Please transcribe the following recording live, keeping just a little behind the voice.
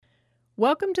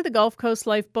Welcome to the Gulf Coast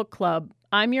Life Book Club.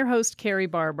 I'm your host, Carrie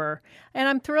Barber, and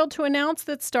I'm thrilled to announce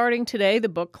that starting today, the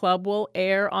book club will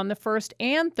air on the first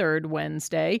and third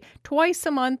Wednesday, twice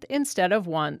a month instead of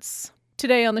once.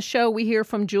 Today on the show, we hear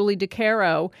from Julie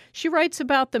DiCaro. She writes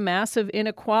about the massive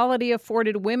inequality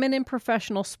afforded women in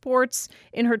professional sports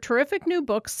in her terrific new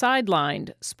book,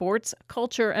 Sidelined: Sports,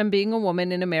 Culture, and Being a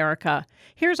Woman in America.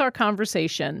 Here's our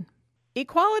conversation.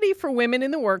 Equality for women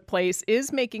in the workplace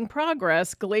is making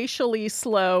progress, glacially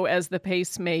slow as the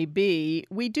pace may be.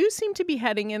 We do seem to be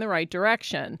heading in the right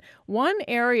direction. One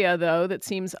area, though, that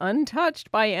seems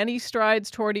untouched by any strides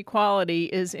toward equality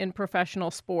is in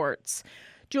professional sports.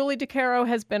 Julie DiCaro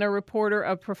has been a reporter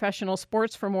of professional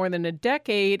sports for more than a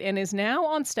decade and is now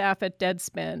on staff at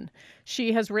Deadspin.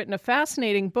 She has written a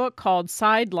fascinating book called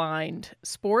Sidelined: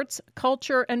 Sports,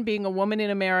 Culture, and Being a Woman in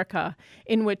America,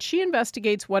 in which she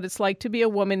investigates what it's like to be a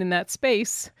woman in that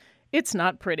space. It's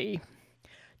not pretty.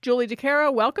 Julie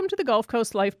DiCaro, welcome to the Gulf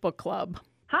Coast Life Book Club.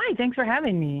 Hi, thanks for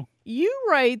having me. You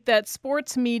write that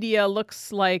sports media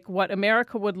looks like what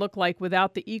America would look like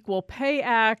without the Equal Pay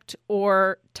Act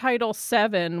or Title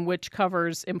VII, which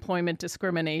covers employment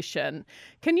discrimination.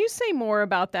 Can you say more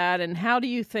about that, and how do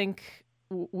you think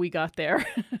we got there?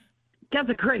 That's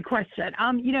a great question.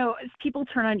 As people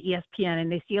turn on ESPN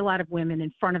and they see a lot of women in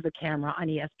front of the camera on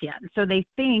ESPN. So they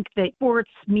think that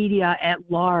sports media at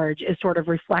large is sort of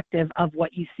reflective of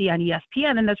what you see on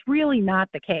ESPN, and that's really not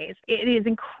the case. It is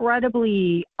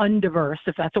incredibly undiverse,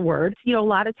 if that's a word. A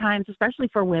lot of times, especially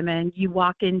for women, you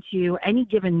walk into any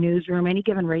given newsroom, any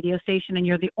given radio station, and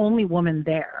you're the only woman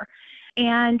there.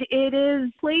 And it is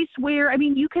a place where,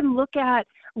 you can look at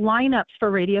lineups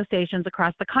for radio stations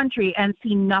across the country and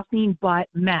see nothing but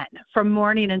men from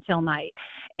morning until night.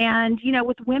 And,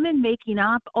 with women making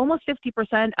up almost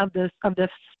 50% of the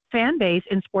fan base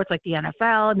in sports like the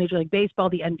NFL, Major League Baseball,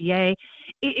 the NBA,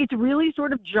 it's really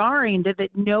sort of jarring that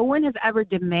no one has ever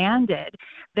demanded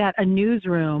that a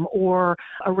newsroom or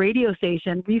a radio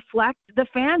station reflect the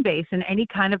fan base in any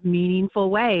kind of meaningful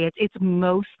way. It's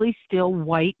mostly still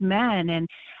white men. And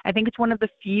I think it's one of the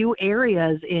few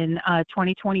areas in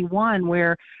 2021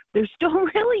 where there's still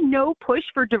really no push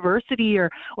for diversity or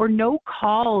no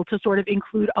call to sort of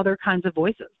include other kinds of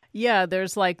voices. Yeah,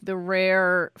 there's like the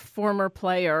rare former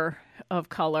player of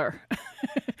color.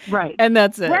 Right. And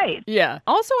that's it. Right. Yeah.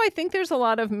 Also, I think there's a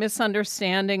lot of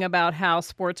misunderstanding about how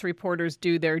sports reporters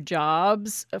do their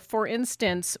jobs. For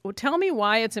instance, tell me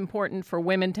why it's important for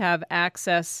women to have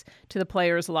access to the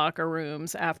players' locker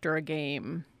rooms after a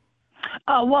game.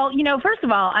 First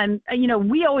of all,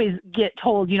 we always get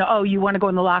told, oh, you want to go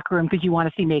in the locker room because you want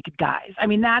to see naked guys.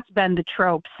 That's been the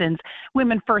trope since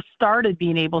women first started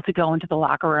being able to go into the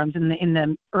locker rooms in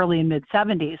the early and mid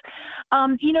 70s.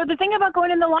 The thing about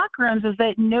going in the locker rooms is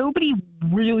that nobody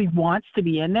really wants to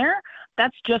be in there.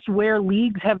 That's just where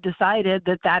leagues have decided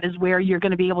that is where you're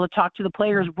going to be able to talk to the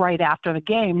players right after the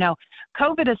game. Now,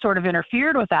 COVID has sort of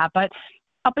interfered with that, but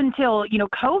up until,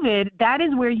 COVID, that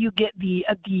is where you get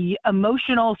the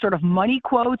emotional sort of money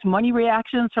quotes, money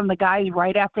reactions from the guys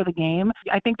right after the game.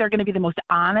 I think they're going to be the most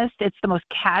honest. It's the most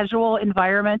casual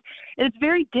environment. It's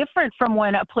very different from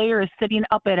when a player is sitting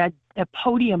up at a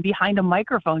podium behind a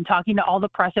microphone talking to all the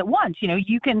press at once.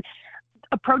 You can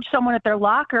approach someone at their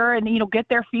locker and, get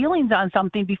their feelings on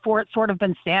something before it's sort of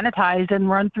been sanitized and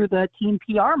run through the team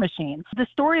PR machine. The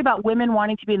story about women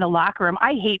wanting to be in the locker room,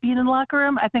 I hate being in the locker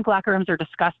room. I think locker rooms are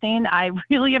disgusting. I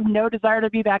really have no desire to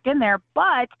be back in there.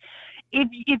 But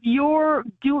if you're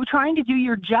trying to do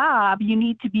your job, you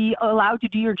need to be allowed to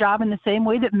do your job in the same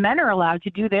way that men are allowed to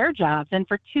do their jobs. And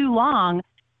for too long,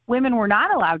 women were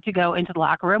not allowed to go into the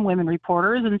locker room, women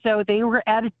reporters, and so they were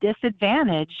at a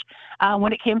disadvantage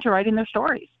when it came to writing their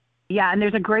stories. Yeah, and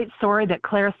there's a great story that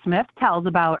Claire Smith tells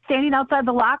about standing outside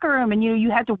the locker room, and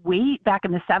you had to wait back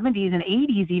in the 70s and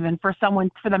 80s even for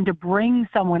them to bring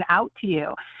someone out to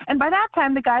you. And by that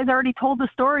time, the guy's already told the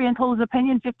story and told his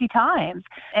opinion 50 times.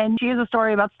 And she has a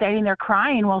story about standing there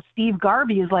crying while Steve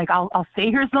Garvey is like, I'll stay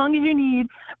here as long as you need,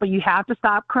 but you have to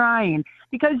stop crying.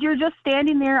 Because you're just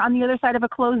standing there on the other side of a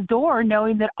closed door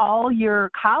knowing that all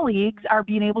your colleagues are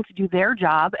being able to do their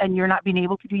job and you're not being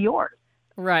able to do yours.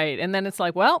 Right. And then it's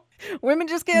like, well, women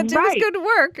just can't do as good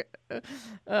work.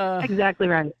 Exactly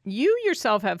right. You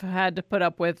yourself have had to put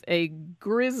up with a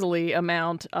grisly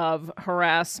amount of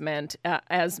harassment,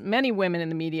 as many women in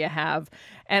the media have.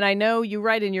 And I know you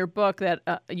write in your book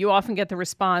that you often get the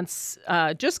response,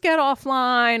 just get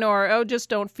offline, or, oh, just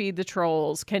don't feed the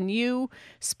trolls. Can you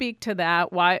speak to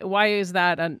that? Why is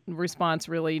that a response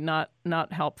really not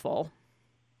helpful?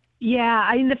 Yeah,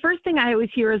 I mean, the first thing I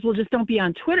always hear is, well, just don't be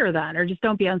on Twitter then, or just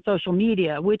don't be on social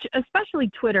media, which especially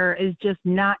Twitter is just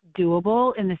not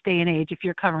doable in this day and age if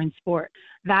you're covering sport.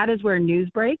 That is where news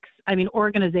breaks. I mean,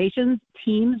 organizations,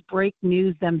 teams break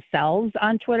news themselves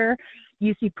on Twitter.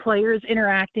 You see players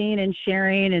interacting and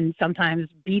sharing and sometimes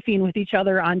beefing with each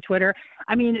other on Twitter.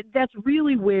 I mean, that's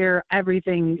really where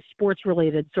everything sports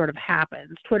related sort of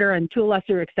happens. Twitter and to a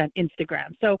lesser extent,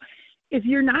 Instagram. So if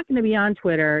you're not going to be on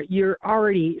Twitter, you're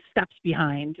already steps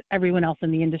behind everyone else in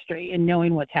the industry in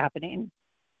knowing what's happening.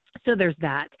 So there's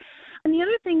that. And the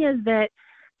other thing is that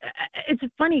it's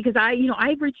funny because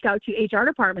I've reached out to HR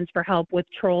departments for help with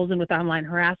trolls and with online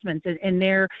harassment, and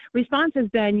their response has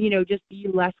been, just be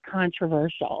less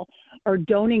controversial or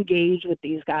don't engage with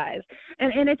these guys.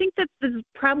 And I think that this is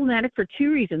problematic for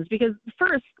two reasons, because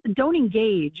first, don't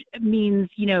engage means,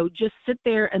 just sit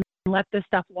there and let this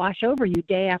stuff wash over you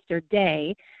day after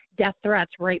day. Death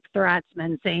threats, rape threats,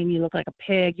 men saying you look like a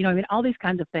pig, all these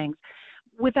kinds of things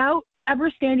without ever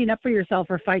standing up for yourself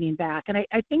or fighting back. And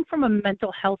I think from a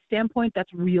mental health standpoint,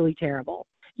 that's really terrible.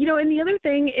 And the other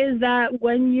thing is that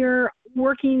when you're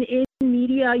working in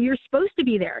media, you're supposed to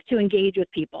be there to engage with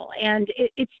people. And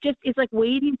it's like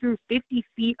wading through 50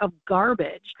 feet of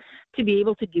garbage to be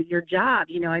able to do your job.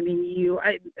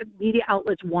 Media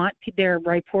outlets want their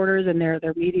reporters and their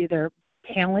media, their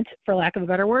talent, for lack of a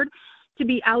better word, to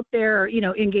be out there,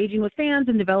 engaging with fans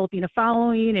and developing a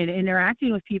following and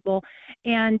interacting with people.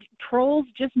 And trolls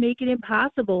just make it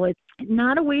impossible. It's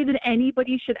not a way that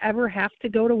anybody should ever have to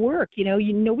go to work.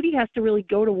 Nobody has to really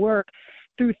go to work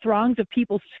through throngs of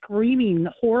people screaming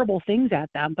horrible things at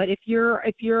them. But if you're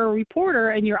a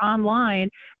reporter and you're online,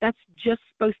 that's just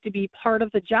supposed to be part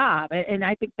of the job. And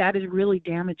I think that is really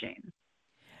damaging.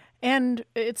 And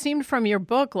it seemed from your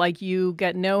book like you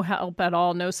get no help at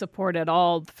all, no support at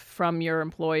all from your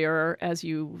employer, as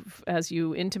you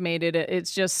intimated.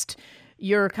 It's just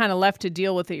you're kind of left to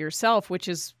deal with it yourself, which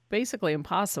is basically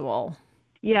impossible.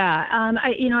 Yeah,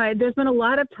 there's been a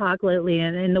lot of talk lately,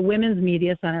 and in the Women's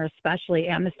Media Center, especially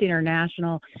Amnesty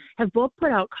International, have both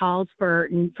put out calls for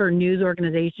news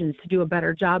organizations to do a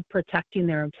better job protecting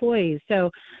their employees.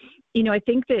 So, I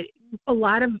think that a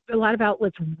lot of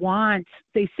outlets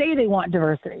they say they want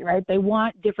diversity, right? They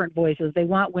want different voices. They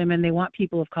want women. They want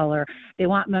people of color. They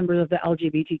want members of the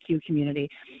LGBTQ community.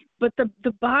 But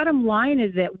the bottom line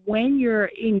is that when you're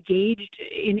engaged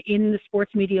in the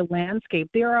sports media landscape,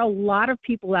 there are a lot of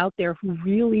people out there who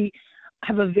really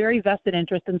have a very vested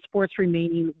interest in sports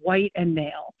remaining white and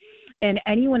male. And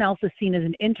anyone else is seen as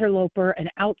an interloper, an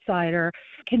outsider,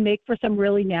 can make for some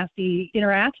really nasty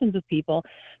interactions with people.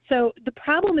 So the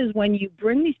problem is when you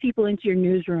bring these people into your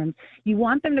newsrooms, you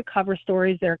want them to cover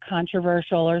stories that are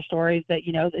controversial or stories that,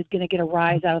 is going to get a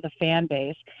rise out of the fan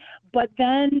base. But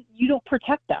then you don't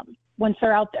protect them once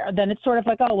they're out there. Then it's sort of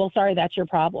like, oh, well, sorry, that's your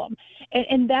problem.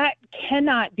 And that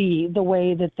cannot be the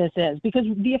way that this is, because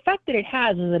the effect that it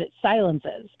has is that it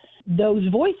silences those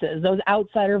voices, those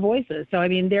outsider voices. So,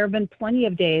 there have been plenty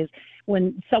of days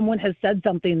when someone has said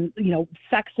something,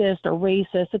 sexist or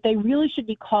racist that they really should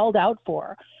be called out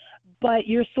for. But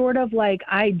you're sort of like,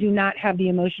 I do not have the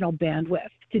emotional bandwidth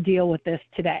to deal with this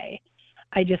today.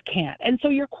 I just can't. And so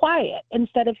you're quiet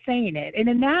instead of saying it. And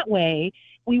in that way,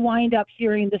 we wind up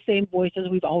hearing the same voices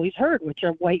we've always heard, which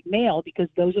are white male, because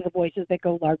those are the voices that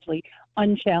go largely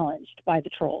unchallenged by the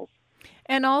trolls.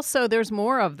 And also, there's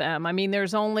more of them.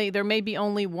 There may be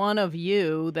only one of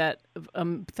you that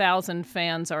 1,000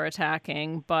 fans are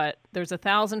attacking, but there's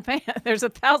 1,000 fans. There's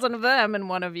 1,000 of them and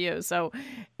one of you. So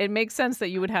it makes sense that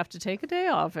you would have to take a day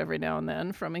off every now and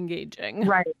then from engaging.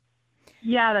 Right.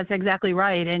 Yeah, that's exactly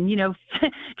right. And,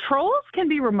 trolls can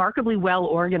be remarkably well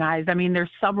organized. There's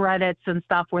subreddits and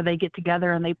stuff where they get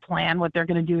together and they plan what they're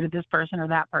going to do to this person or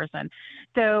that person.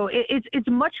 So it's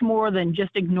much more than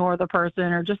just ignore the person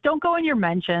or just don't go in your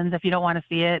mentions if you don't want to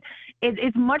see it.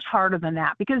 It's much harder than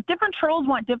that, because different trolls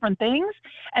want different things,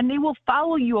 and they will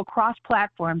follow you across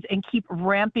platforms and keep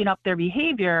ramping up their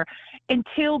behavior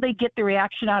until they get the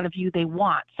reaction out of you they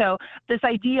want. So this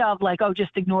idea of like, oh,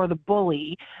 just ignore the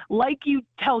bully, like you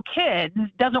tell kids,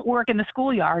 doesn't work in the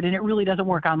schoolyard, and it really doesn't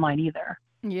work online either.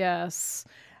 Yes.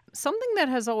 Something that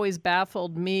has always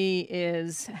baffled me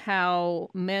is how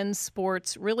men's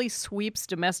sports really sweeps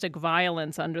domestic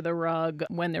violence under the rug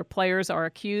when their players are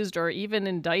accused or even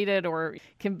indicted or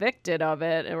convicted of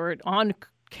it or on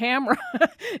camera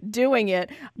doing it.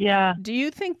 Yeah. Do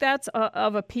you think that's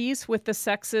of a piece with the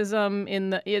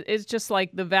sexism it's just like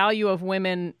the value of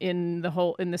women in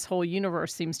this whole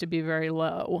universe seems to be very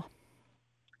low?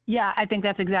 Yeah, I think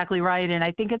that's exactly right. And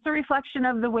I think it's a reflection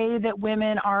of the way that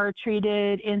women are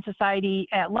treated in society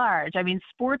at large.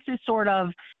 Sports is sort of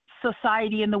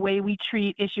society and the way we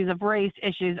treat issues of race,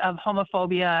 issues of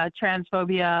homophobia,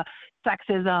 transphobia,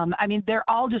 sexism. I mean, they're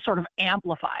all just sort of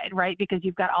amplified, right? Because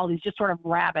you've got all these just sort of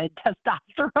rabid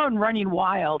testosterone running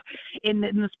wild in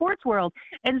the sports world.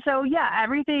 And so, yeah,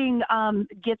 everything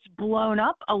gets blown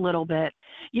up a little bit.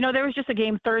 You know, there was just a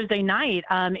game Thursday night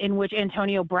in which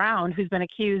Antonio Brown, who's been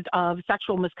accused of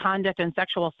sexual misconduct and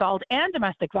sexual assault and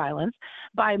domestic violence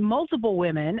by multiple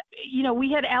women. You know,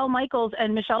 we had Al Michaels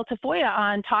and Michelle Tafoya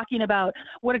on talking about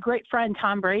what a great friend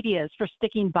Tom Brady is for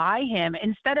sticking by him,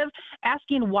 instead of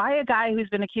asking why a guy who's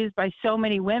been accused by so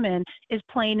many women is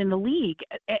playing in the league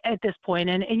at this point.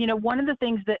 And, you know, one of the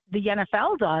things that the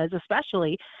NFL does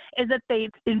especially is that they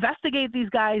investigate these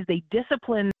guys, they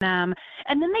discipline them,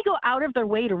 and then they go out of their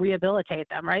way to rehabilitate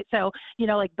them, right? So, you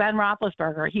know, like Ben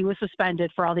Roethlisberger, he was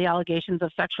suspended for all the allegations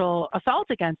of sexual assault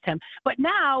against him, but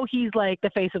now he's like the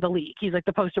face of the league. He's like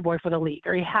the poster boy for the league,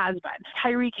 or he has been.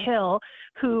 Tyreek Hill,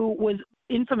 who was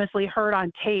infamously heard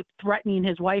on tape threatening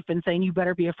his wife and saying, "You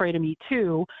better be afraid of me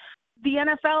too." The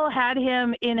NFL had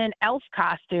him in an elf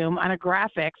costume on a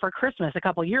graphic for Christmas a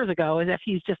couple years ago, as if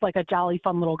he's just like a jolly,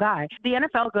 fun little guy. The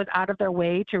NFL goes out of their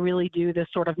way to really do this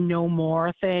sort of no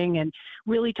more thing and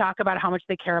really talk about how much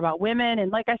they care about women.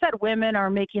 And like I said, women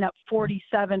are making up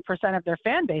 47% of their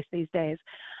fan base these days.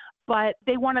 But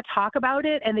they want to talk about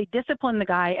it, and they discipline the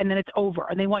guy, and then it's over,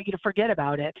 and they want you to forget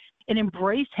about it and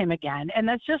embrace him again. And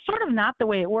that's just sort of not the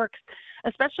way it works,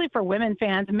 especially for women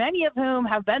fans, many of whom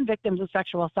have been victims of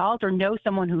sexual assault or know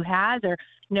someone who has, or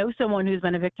know someone who's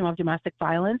been a victim of domestic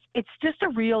violence. It's just a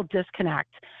real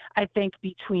disconnect, I think,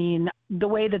 between the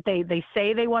way that they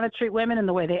say they want to treat women and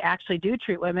the way they actually do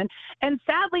treat women. And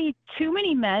sadly, too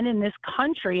many men in this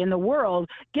country, in the world,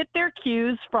 get their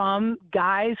cues from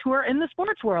guys who are in the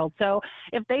sports world. So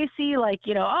if they see, like,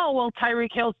 you know, oh, well,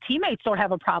 Tyreek Hill's teammates don't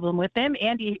have a problem with him,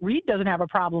 Andy Reid doesn't have a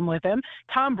problem with him,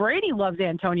 Tom Brady loves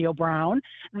Antonio Brown,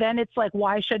 then it's like,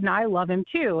 why shouldn't I love him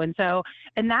too? And so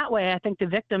in that way, I think the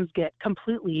victims get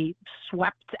completely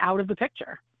swept out of the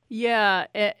picture. Yeah,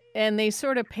 and they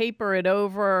sort of paper it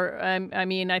over. I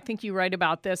mean, I think you write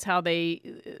about this, how the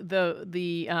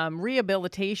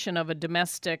rehabilitation of a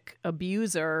domestic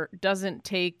abuser doesn't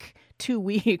take 2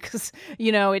 weeks.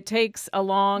 You know, it takes a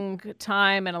long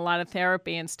time and a lot of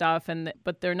therapy and stuff,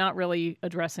 but they're not really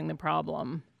addressing the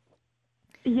problem.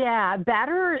 Yeah,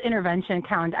 better intervention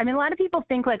count. I mean, a lot of people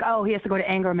think like, oh, he has to go to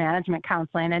anger management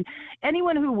counseling. And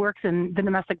anyone who works in the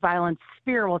domestic violence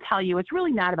sphere will tell you it's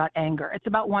really not about anger. It's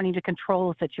about wanting to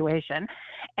control the situation.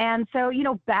 And so, you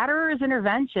know, batterer's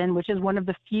intervention, which is one of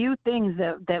the few things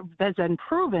that has been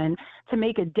proven to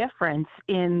make a difference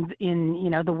in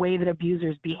you know, the way that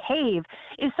abusers behave,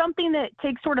 is something that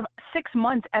takes sort of 6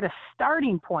 months at a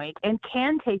starting point and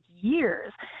can take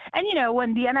years. And, you know,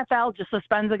 when the NFL just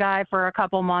suspends a guy for a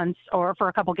couple months or for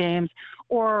a couple games,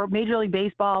 or Major League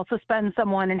Baseball suspends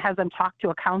someone and has them talk to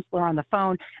a counselor on the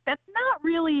phone, that's not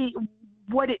really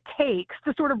what it takes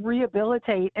to sort of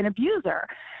rehabilitate an abuser.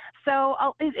 So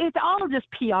it's all just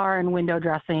PR and window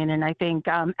dressing, and I think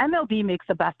MLB makes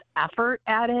the best effort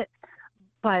at it,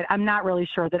 but I'm not really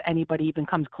sure that anybody even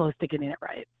comes close to getting it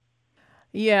right.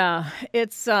 Yeah,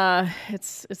 it's a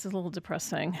little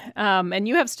depressing. And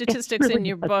you have statistics really in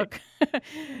your book.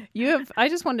 I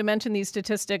just wanted to mention these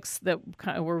statistics that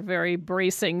kind of were very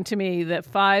bracing to me, that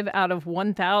 5 out of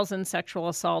 1,000 sexual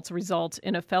assaults result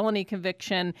in a felony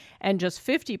conviction, and just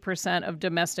 50% of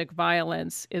domestic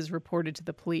violence is reported to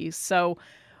the police. So,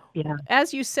 yeah,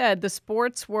 as you said, the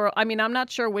sports world, I mean, I'm not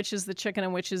sure which is the chicken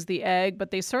and which is the egg, but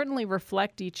they certainly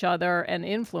reflect each other and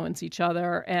influence each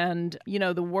other. And, you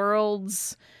know, the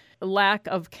world's lack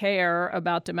of care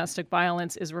about domestic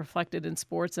violence is reflected in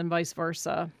sports and vice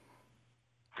versa.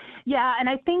 Yeah, and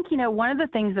I think, you know, one of the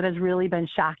things that has really been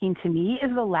shocking to me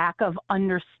is the lack of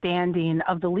understanding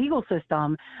of the legal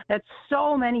system that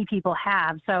so many people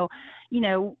have. So, you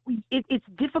know, it's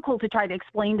difficult to try to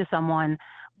explain to someone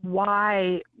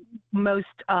why most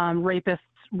rapists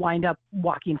wind up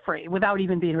walking free without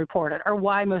even being reported, or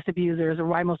why most abusers, or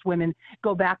why most women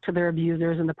go back to their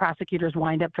abusers and the prosecutors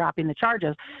wind up dropping the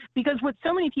charges. Because what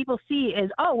so many people see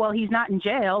is, oh, well, he's not in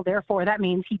jail, therefore that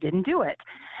means he didn't do it.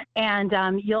 And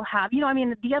you'll have, you know, I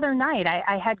mean, the other night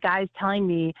I had guys telling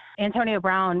me Antonio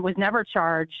Brown was never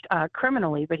charged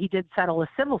criminally, but he did settle a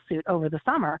civil suit over the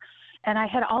summer. And I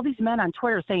had all these men on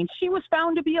Twitter saying, she was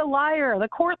found to be a liar. The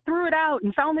court threw it out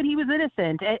and found that he was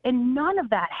innocent. And none of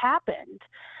that happened.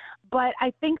 But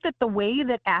I think that the way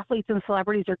that athletes and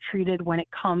celebrities are treated when it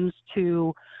comes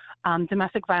to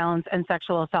domestic violence and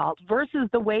sexual assault versus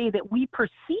the way that we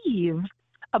perceive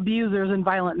abusers and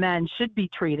violent men should be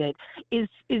treated is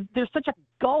there's such a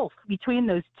gulf between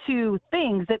those two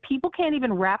things that people can't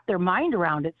even wrap their mind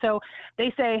around it. So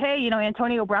they say, hey,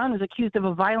 Antonio Brown was accused of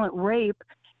a violent rape.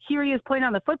 Here he is playing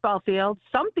on the football field.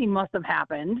 Something must have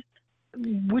happened,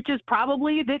 which is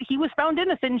probably that he was found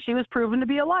innocent and she was proven to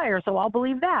be a liar. So I'll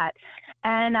believe that.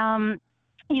 And,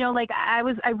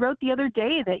 I wrote the other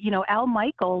day that, Al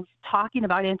Michaels talking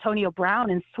about Antonio Brown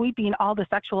and sweeping all the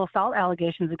sexual assault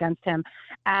allegations against him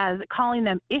as calling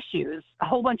them issues, a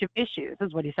whole bunch of issues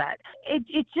is what he said.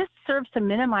 It just serves to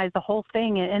minimize the whole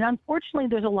thing. And unfortunately,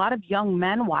 there's a lot of young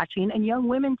men watching and young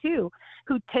women too,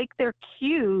 who take their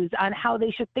cues on how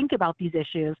they should think about these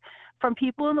issues from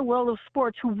people in the world of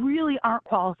sports who really aren't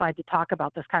qualified to talk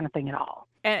about this kind of thing at all.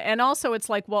 And also it's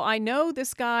like, well, I know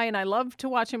this guy and I love to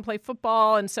watch him play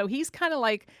football. And so he's kind of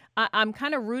like, I'm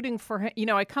kind of rooting for him.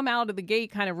 I come out of the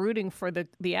gate kind of rooting for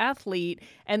the athlete.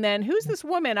 And then who's this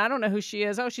woman? I don't know who she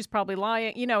is. Oh, she's probably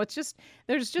lying. It's just,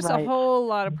 there's just Right. a whole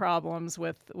lot of problems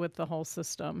with the whole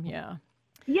system. Yeah.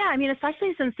 Yeah,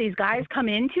 especially since these guys come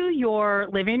into your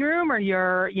living room or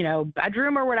your,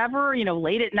 bedroom or whatever,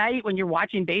 late at night when you're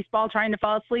watching baseball trying to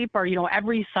fall asleep or,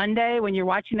 every Sunday when you're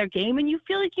watching their game and you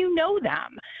feel like you know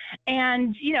them.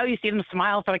 And, you see them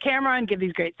smile for the camera and give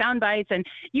these great sound bites and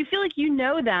you feel like you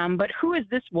know them, but who is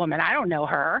this woman? I don't know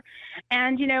her.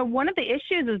 And, one of the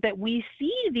issues is that we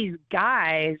see these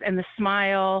guys and the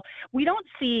smile. We don't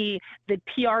see the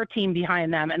PR team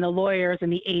behind them and the lawyers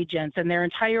and the agents and their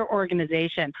entire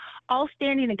organization all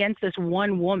standing against this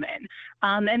one woman.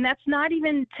 And that's not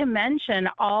even to mention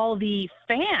all the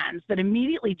fans that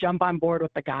immediately jump on board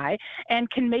with the guy and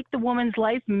can make the woman's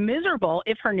life miserable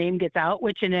if her name gets out,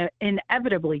 which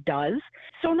inevitably does.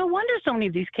 So no wonder so many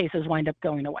of these cases wind up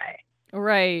going away.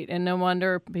 Right. And no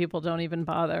wonder people don't even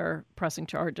bother pressing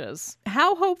charges.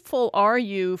 How hopeful are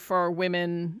you for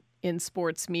women in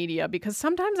sports media? Because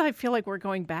sometimes I feel like we're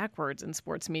going backwards in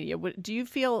sports media. Do you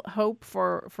feel hope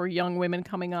for young women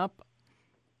coming up?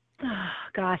 Oh,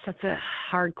 gosh, that's a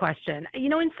hard question. In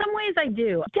some ways I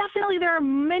do. Definitely there are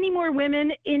many more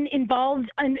women involved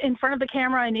in front of the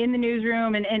camera and in the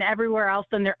newsroom and everywhere else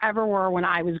than there ever were when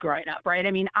I was growing up, right?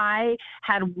 I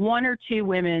had one or two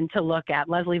women to look at.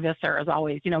 Leslie Visser is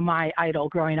always, my idol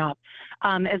growing up,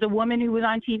 as a woman who was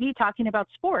on TV talking about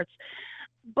sports.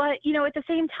 But, at the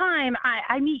same time,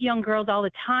 I meet young girls all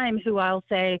the time who I'll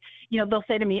say, they'll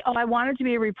say to me, oh, I wanted to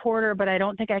be a reporter, but I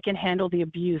don't think I can handle the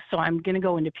abuse, so I'm going to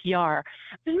go into PR.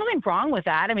 There's nothing wrong with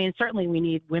that. Certainly we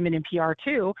need women in PR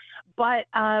too, but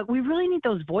we really need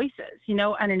those voices,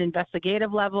 on an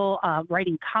investigative level,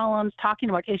 writing columns, talking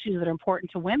about issues that are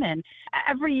important to women.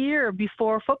 Every year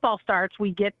before football starts,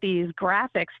 we get these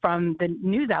graphics from the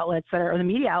news outlets or the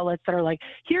media outlets that are like,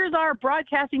 here's our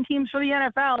broadcasting teams for the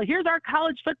NFL. Here's our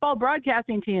college football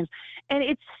broadcasting teams. And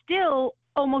it's still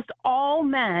almost all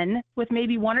men with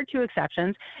maybe one or two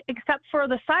exceptions, except for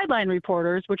the sideline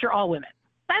reporters, which are all women.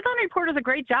 Sideline reporter is a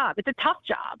great job. It's a tough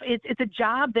job. It's a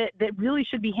job that really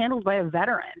should be handled by a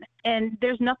veteran. And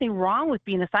there's nothing wrong with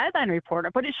being a sideline reporter,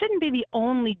 but it shouldn't be the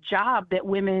only job that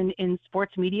women in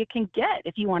sports media can get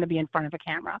if you want to be in front of a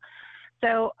camera.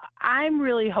 So I'm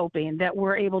really hoping that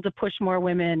we're able to push more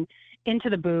women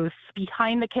into the booth,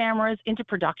 behind the cameras, into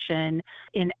production,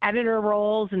 in editor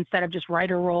roles instead of just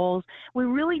writer roles. We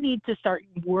really need to start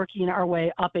working our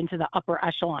way up into the upper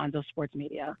echelons of sports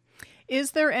media.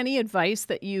 Is there any advice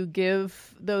that you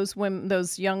give those women,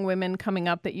 those young women coming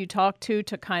up that you talk to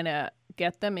kind of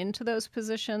get them into those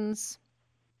positions?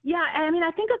 Yeah,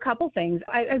 I think a couple things.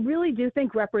 I really do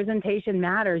think representation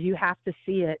matters. You have to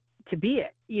see it to be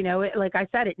it. Like I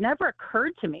said, it never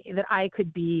occurred to me that I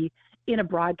could be in a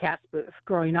broadcast booth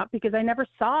growing up because I never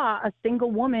saw a single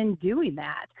woman doing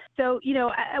that. So,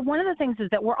 one of the things is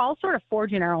that we're all sort of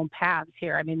forging our own paths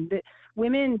here. The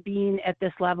women being at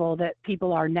this level that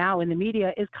people are now in the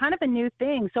media is kind of a new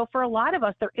thing. So for a lot of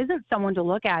us, there isn't someone to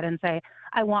look at and say,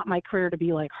 I want my career to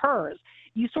be like hers.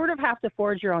 You sort of have to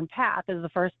forge your own path is the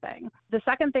first thing. The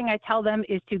second thing I tell them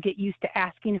is to get used to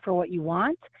asking for what you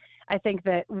want. I think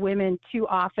that women too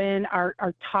often are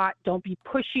taught, don't be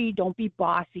pushy, don't be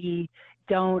bossy,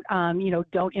 don't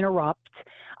interrupt,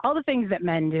 all the things that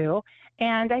men do.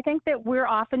 And I think that we're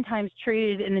oftentimes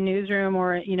treated in the newsroom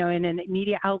or, in a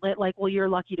media outlet like, well, you're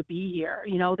lucky to be here.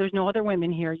 There's no other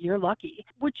women here. You're lucky,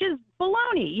 which is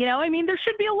baloney. There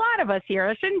should be a lot of us here.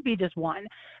 It shouldn't be just one.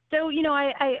 So,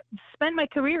 I spent my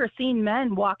career seeing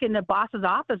men walk into bosses'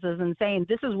 offices and saying,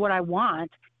 this is what I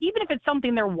want, even if it's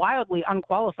something they're wildly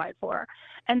unqualified for.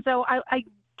 And so I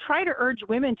try to urge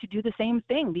women to do the same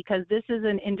thing because this is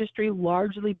an industry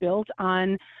largely built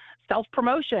on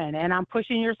self-promotion and I'm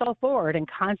pushing yourself forward and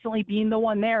constantly being the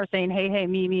one there saying, hey,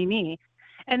 me.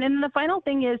 And then the final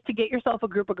thing is to get yourself a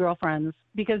group of girlfriends,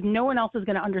 because no one else is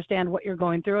going to understand what you're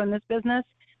going through in this business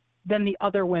than the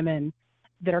other women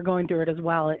that are going through it as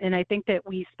well. And I think that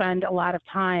we spend a lot of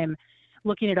time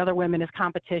looking at other women as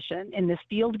competition in this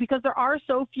field because there are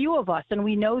so few of us, and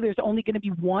we know there's only going to be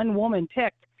one woman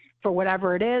picked for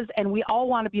whatever it is, and we all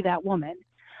want to be that woman.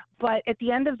 But at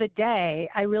the end of the day,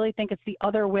 I really think it's the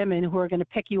other women who are going to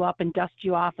pick you up and dust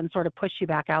you off and sort of push you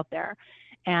back out there.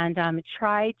 And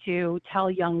try to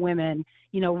tell young women,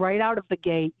 right out of the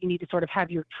gate, you need to sort of have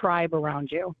your tribe around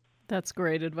you. That's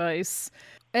great advice.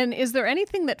 And is there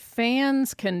anything that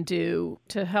fans can do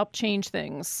to help change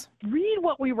things? Read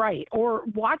what we write or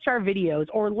watch our videos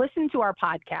or listen to our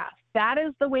podcast. That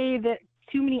is the way that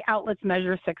too many outlets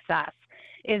measure success,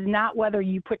 is not whether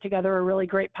you put together a really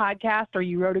great podcast or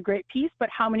you wrote a great piece, but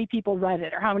how many people read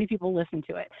it or how many people listened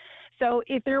to it. So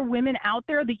if there are women out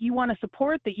there that you want to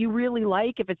support, that you really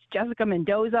like, if it's Jessica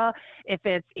Mendoza, if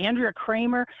it's Andrea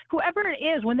Kramer, whoever it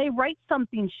is, when they write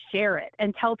something, share it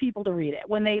and tell people to read it.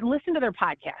 When they listen to their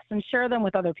podcasts and share them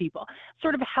with other people,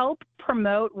 sort of help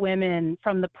promote women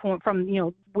from the point,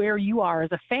 where you are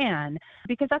as a fan,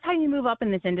 because that's how you move up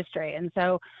in this industry. And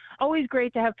so always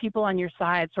great to have people on your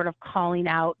side sort of calling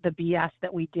out the BS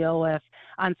that we deal with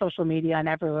on social media and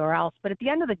everywhere else. But at the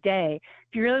end of the day,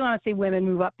 if you really want to see women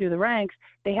move up through the ranks,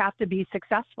 they have to be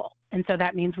successful. And so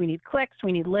that means we need clicks,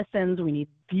 we need listens, we need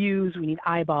views, we need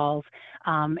eyeballs,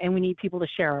 and we need people to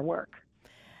share our work.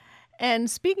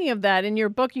 And speaking of that, in your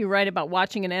book, you write about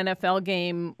watching an NFL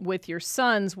game with your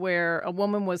sons where a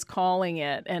woman was calling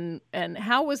it. And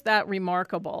how was that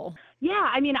remarkable?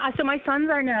 Yeah, so my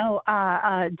sons are now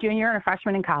a junior and a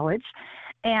freshman in college.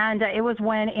 And it was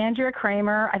when Andrea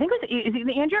Kramer, I think it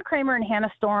was Andrea Kramer and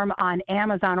Hannah Storm on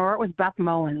Amazon, or it was Beth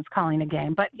Mowins calling a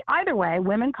game. But either way,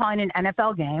 women calling an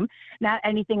NFL game, not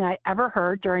anything I ever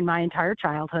heard during my entire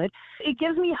childhood. It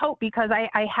gives me hope because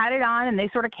I had it on and they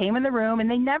sort of came in the room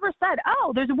and they never said,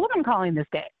 oh, there's a woman calling this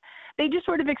game. They just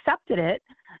sort of accepted it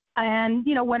and,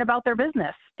 went about their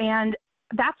business. And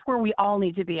that's where we all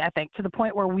need to be, I think, to the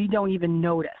point where we don't even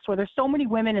notice, where there's so many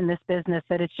women in this business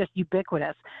that it's just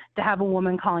ubiquitous to have a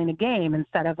woman calling a game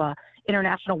instead of a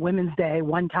International Women's Day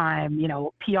one-time,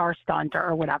 PR stunt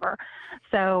or whatever.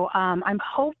 So I'm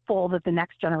hopeful that the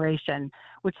next generation,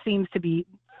 which seems to be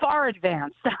far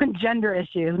advanced on gender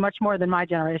issues, much more than my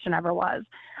generation ever was,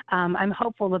 I'm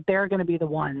hopeful that they're going to be the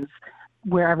ones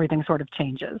where everything sort of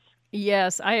changes.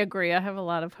 Yes, I agree. I have a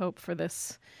lot of hope for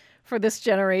this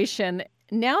generation.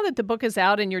 Now that the book is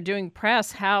out and you're doing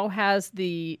press, how has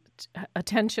the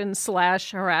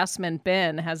attention/harassment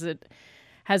been? Has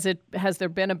there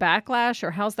been a backlash,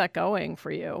 or how's that going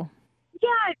for you? Yeah,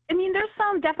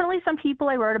 there's definitely some people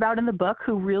I wrote about in the book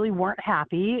who really weren't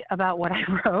happy about what I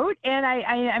wrote, and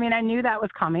I knew that was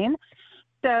coming.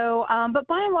 So, but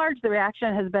by and large, the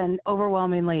reaction has been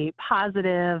overwhelmingly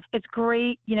positive. It's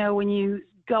great, when you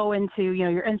go into,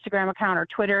 your Instagram account or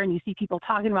Twitter and you see people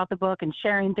talking about the book and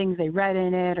sharing things they read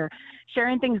in it or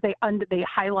sharing things they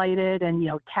highlighted and,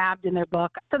 tabbed in their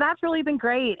book. So that's really been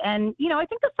great. And, I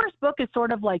think the first book is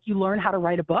sort of like you learn how to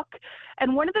write a book.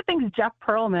 And one of the things Jeff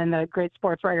Pearlman, the great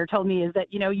sports writer, told me is that,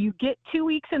 you get 2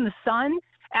 weeks in the sun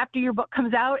after your book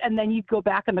comes out, and then you go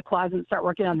back in the closet and start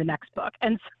working on the next book.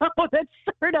 And so that's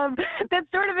sort of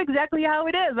exactly how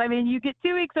it is. You get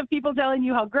 2 weeks of people telling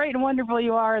you how great and wonderful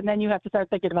you are, and then you have to start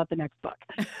thinking about the next book.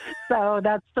 So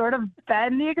that's sort of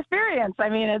been the experience.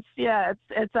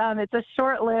 It's a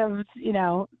short-lived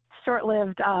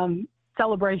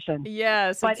celebration.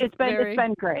 Yes, but it's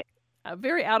been great.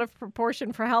 Very out of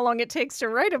proportion for how long it takes to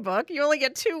write a book. You only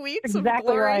get 2 weeks of glory.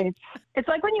 Exactly right. It's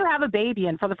like when you have a baby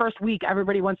and for the first week,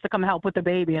 everybody wants to come help with the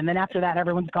baby. And then after that,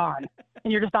 everyone's gone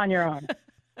and you're just on your own.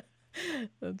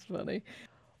 That's funny.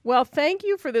 Well, thank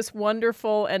you for this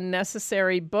wonderful and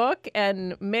necessary book.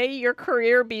 And may your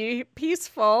career be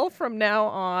peaceful from now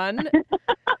on.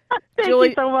 Thank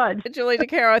you so much. Julie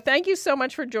DiCaro, thank you so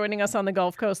much for joining us on the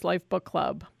Gulf Coast Life Book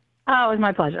Club. Oh, it was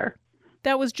my pleasure.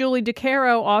 That was Julie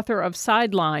DiCaro, author of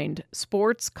Sidelined,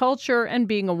 Sports, Culture, and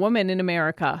Being a Woman in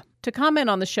America. To comment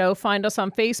on the show, find us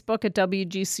on Facebook at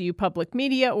WGCU Public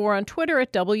Media or on Twitter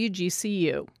at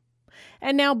WGCU.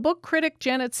 And now book critic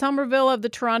Janet Somerville of the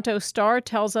Toronto Star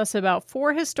tells us about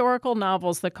 4 historical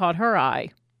novels that caught her eye.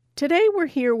 Today we're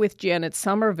here with Janet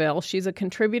Somerville. She's a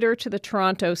contributor to the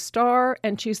Toronto Star,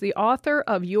 and she's the author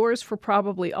of Yours for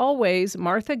Probably Always,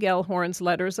 Martha Gellhorn's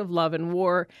Letters of Love and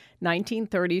War,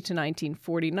 1930 to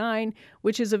 1949,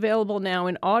 which is available now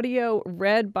in audio,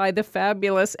 read by the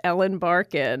fabulous Ellen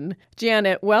Barkin.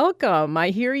 Janet, welcome. I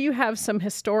hear you have some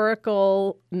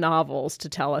historical novels to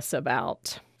tell us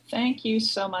about. Thank you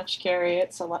so much, Carrie.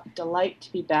 It's a delight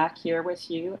to be back here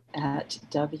with you at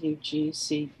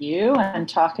WGCU and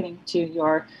talking to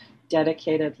your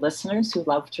dedicated listeners who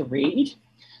love to read.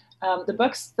 The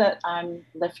books that I'm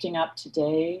lifting up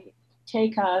today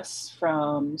take us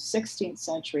from 16th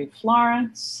century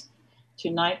Florence to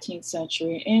 19th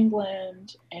century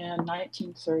England and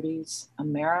 1930s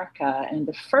America. And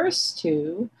the first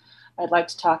two I'd like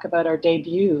to talk about are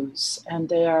debuts, and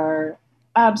they are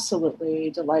absolutely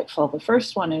delightful. The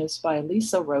first one is by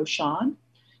Lisa Rochon.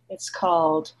 It's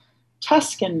called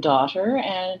Tuscan Daughter,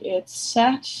 and it's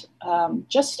set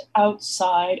just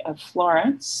outside of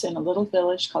Florence in a little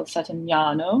village called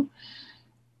Settignano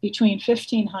between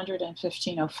 1500 and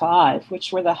 1505,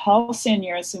 which were the halcyon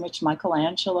years in which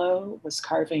Michelangelo was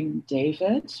carving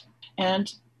David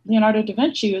and Leonardo da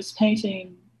Vinci was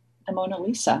painting the Mona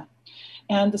Lisa.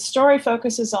 And the story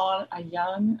focuses on a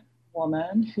young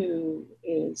woman who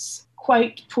is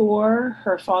quite poor.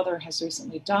 Her father has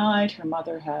recently died. Her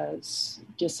mother has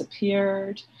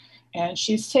disappeared. And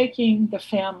she's taking the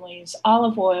family's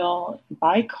olive oil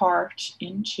by cart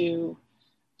into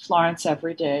Florence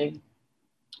every day.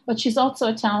 But she's also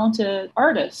a talented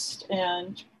artist.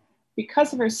 And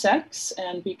because of her sex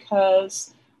and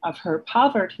because of her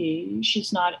poverty,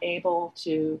 she's not able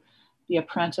to be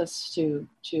apprenticed to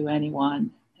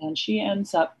anyone. And she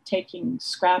ends up taking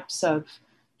scraps of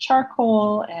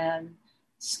charcoal and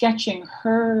sketching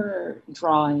her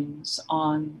drawings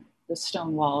on the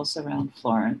stone walls around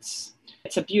Florence.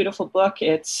 It's a beautiful book.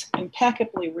 It's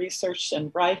impeccably researched and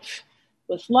rife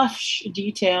with lush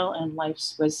detail and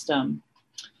life's wisdom.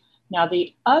 Now,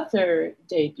 the other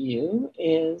debut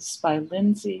is by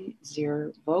Lindsay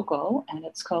Zier-Vogel, and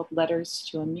it's called Letters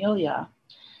to Amelia.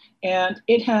 And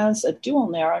it has a dual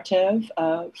narrative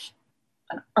of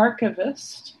an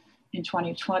archivist in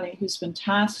 2020 who's been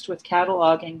tasked with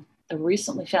cataloging the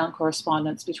recently found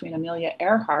correspondence between Amelia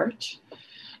Earhart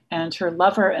and her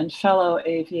lover and fellow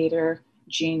aviator,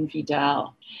 Jean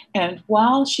Vidal. And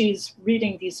while she's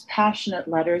reading these passionate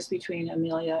letters between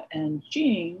Amelia and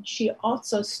Jean, she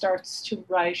also starts to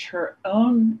write her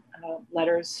own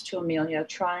letters to Amelia,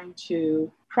 trying to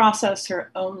process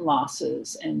her own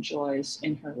losses and joys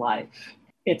in her life.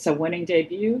 It's a winning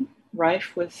debut,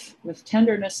 rife with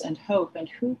tenderness and hope. And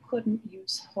who couldn't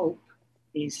use hope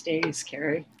these days,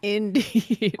 Carrie?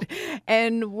 Indeed.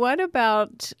 And what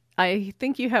about, I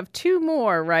think you have two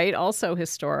more, right? Also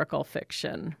historical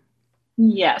fiction.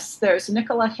 Yes, there's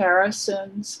Nicola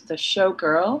Harrison's The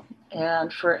Showgirl.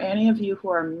 And for any of you who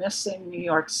are missing New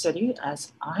York City,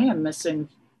 as I am missing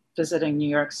visiting New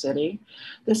York City,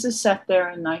 this is set there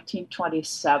in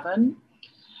 1927.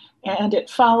 And it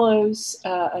follows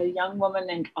a young woman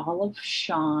named Olive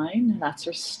Shine, that's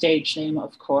her stage name,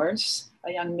 of course,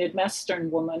 a young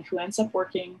Midwestern woman who ends up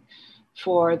working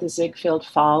for the Ziegfeld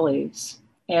Follies.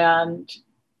 And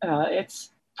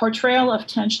its portrayal of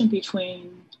tension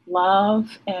between love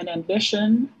and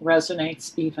ambition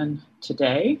resonates even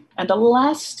today. And the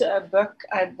last book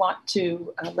I want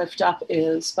to lift up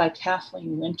is by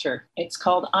Kathleen Winter. It's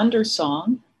called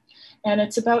Undersong. And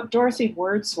it's about Dorothy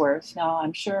Wordsworth. Now,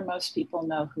 I'm sure most people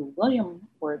know who William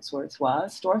Wordsworth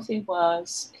was. Dorothy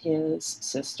was his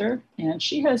sister, and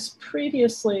she has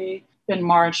previously been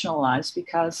marginalized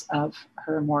because of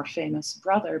her more famous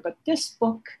brother. But this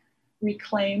book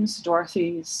reclaims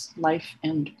Dorothy's life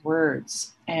and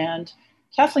words. And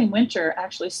Kathleen Winter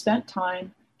actually spent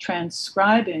time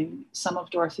transcribing some of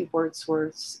Dorothy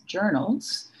Wordsworth's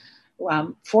journals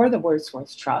for the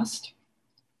Wordsworth Trust.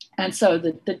 And so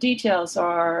the details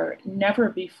are never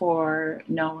before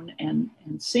known and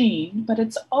seen, but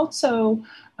it's also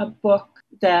a book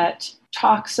that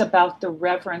talks about the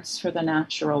reverence for the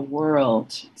natural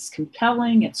world. It's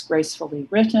compelling, it's gracefully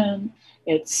written,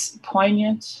 it's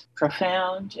poignant,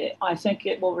 profound. I think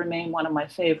it will remain one of my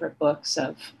favorite books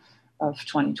of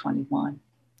 2021.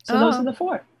 So those are the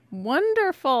four.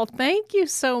 Wonderful. Thank you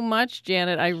so much,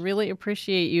 Janet. I really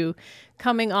appreciate you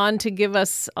coming on to give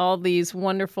us all these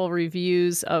wonderful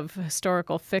reviews of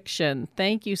historical fiction.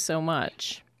 Thank you so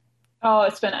much. Oh,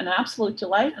 it's been an absolute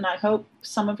delight, and I hope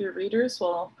some of your readers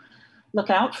will look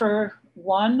out for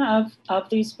one of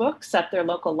these books at their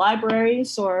local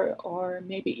libraries or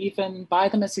maybe even buy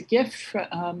them as a gift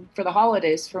for the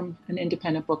holidays from an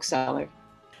independent bookseller.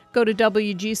 Go to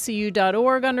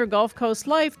WGCU.org under Gulf Coast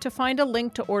Life to find a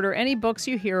link to order any books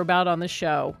you hear about on the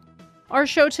show. Our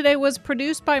show today was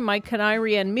produced by Mike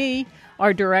Canary and me.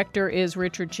 Our director is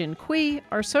Richard Chin Kui.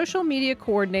 Our social media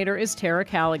coordinator is Tara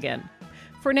Callaghan.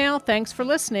 For now, thanks for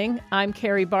listening. I'm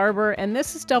Carrie Barber, and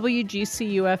this is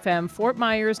WGCU-FM Fort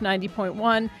Myers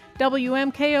 90.1,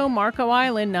 WMKO Marco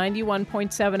Island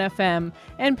 91.7 FM,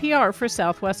 NPR for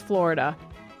Southwest Florida.